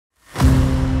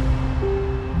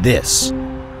This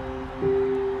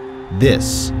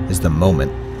is the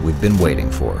moment we've been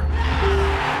waiting for.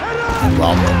 And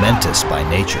while momentous by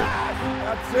nature,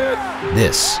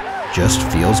 this just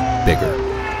feels bigger.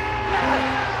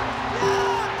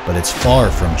 But it's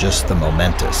far from just the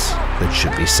momentous that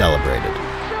should be celebrated.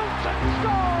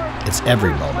 It's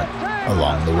every moment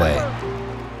along the way.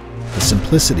 The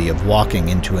simplicity of walking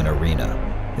into an arena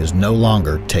is no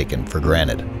longer taken for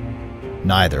granted.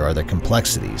 Neither are the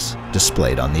complexities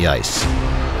displayed on the ice.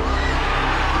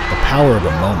 The power of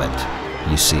a moment,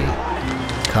 you see,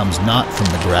 comes not from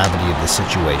the gravity of the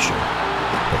situation,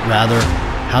 but rather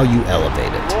how you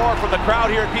elevate it. More from the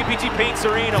crowd here at PPG Paints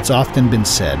Arena. It's often been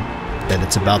said that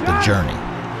it's about the journey,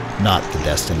 not the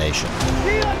destination.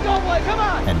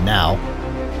 And now,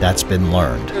 that's been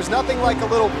learned. There's nothing like a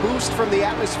little boost from the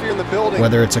atmosphere in the building.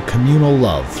 Whether it's a communal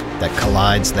love that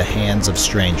collides the hands of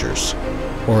strangers,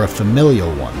 or a familial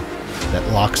one that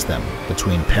locks them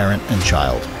between parent and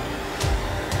child,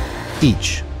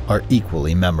 each are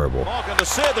equally memorable.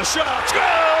 What's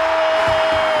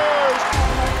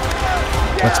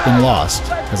been lost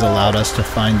has allowed us to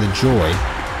find the joy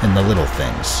in the little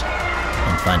things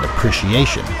and find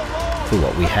appreciation for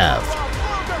what we have.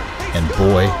 And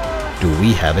boy, do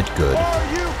we have it good.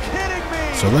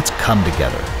 So let's come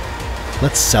together.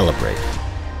 Let's celebrate.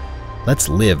 Let's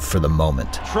live for the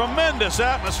moment. Tremendous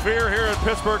atmosphere here in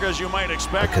Pittsburgh, as you might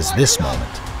expect. Because this moment,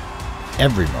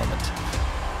 every moment,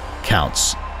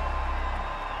 counts